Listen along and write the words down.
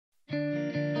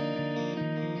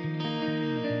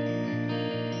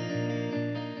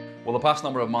Well, the past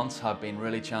number of months have been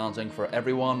really challenging for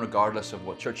everyone, regardless of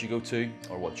what church you go to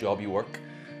or what job you work.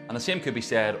 And the same could be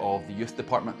said of the youth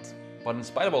department. But in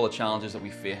spite of all the challenges that we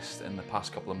faced in the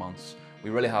past couple of months, we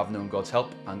really have known God's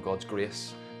help and God's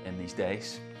grace in these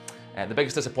days. The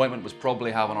biggest disappointment was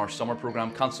probably having our summer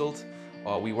program cancelled.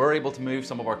 We were able to move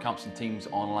some of our camps and teams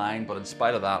online, but in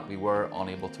spite of that, we were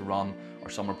unable to run our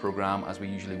summer program as we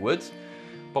usually would.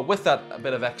 But with that a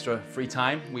bit of extra free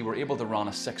time, we were able to run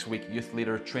a 6-week youth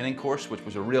leader training course, which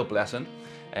was a real blessing.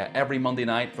 Every Monday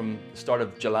night from the start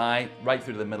of July right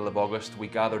through to the middle of August, we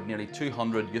gathered nearly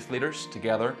 200 youth leaders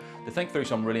together to think through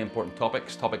some really important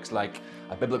topics like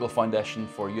a biblical foundation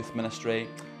for youth ministry,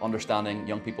 understanding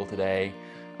young people today.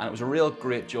 And it was a real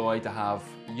great joy to have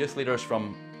youth leaders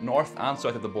from north and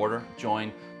south of the border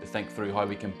join to think through how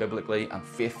we can biblically and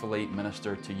faithfully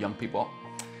minister to young people.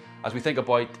 As we think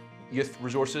about youth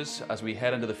resources, as we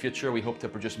head into the future, we hope to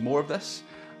produce more of this,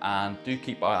 and do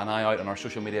keep an eye out on our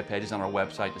social media pages and our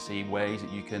website to see ways that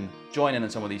you can join in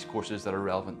some of these courses that are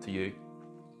relevant to you.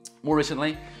 More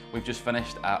recently, we've just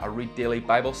finished a Read Daily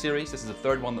Bible series. This is the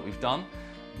third one that we've done.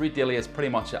 Read Daily is pretty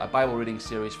much a Bible reading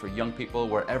series for young people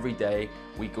where every day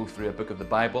we go through a book of the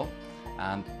Bible.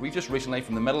 And we just recently,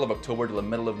 from the middle of October to the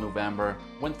middle of November,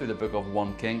 went through the book of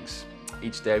 1 Kings.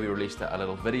 Each day we released a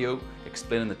little video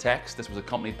explaining the text. This was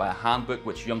accompanied by a handbook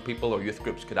which young people or youth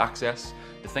groups could access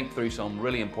to think through some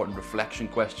really important reflection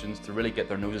questions to really get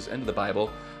their noses into the Bible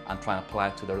and try and apply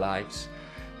it to their lives.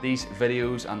 These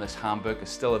videos and this handbook is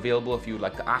still available if you would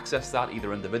like to access that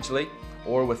either individually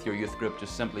or with your youth group.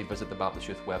 Just simply visit the Baptist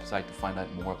Youth website to find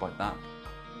out more about that.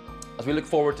 As we look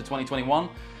forward to 2021,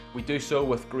 we do so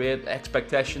with great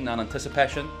expectation and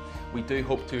anticipation. We do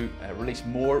hope to release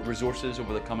more resources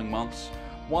over the coming months.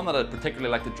 One that I'd particularly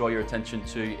like to draw your attention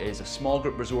to is a small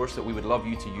group resource that we would love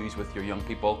you to use with your young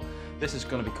people. This is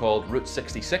going to be called Route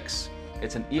 66.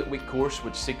 It's an 8-week course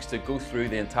which seeks to go through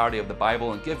the entirety of the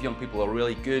Bible and give young people a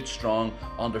really good, strong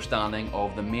understanding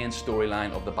of the main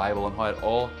storyline of the Bible and how it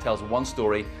all tells one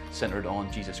story centered on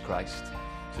Jesus Christ.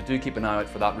 So do keep an eye out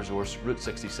for that resource, Route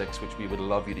 66, which we would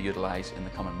love you to utilize in the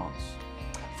coming months.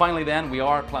 Finally then, we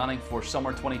are planning for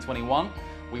summer 2021.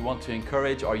 We want to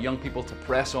encourage our young people to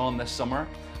press on this summer,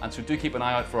 and so do keep an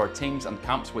eye out for our teams and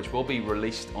camps which will be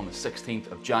released on the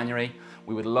 16th of January.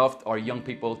 We would love our young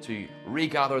people to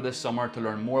regather this summer to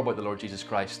learn more about the Lord Jesus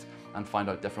Christ and find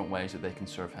out different ways that they can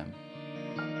serve Him.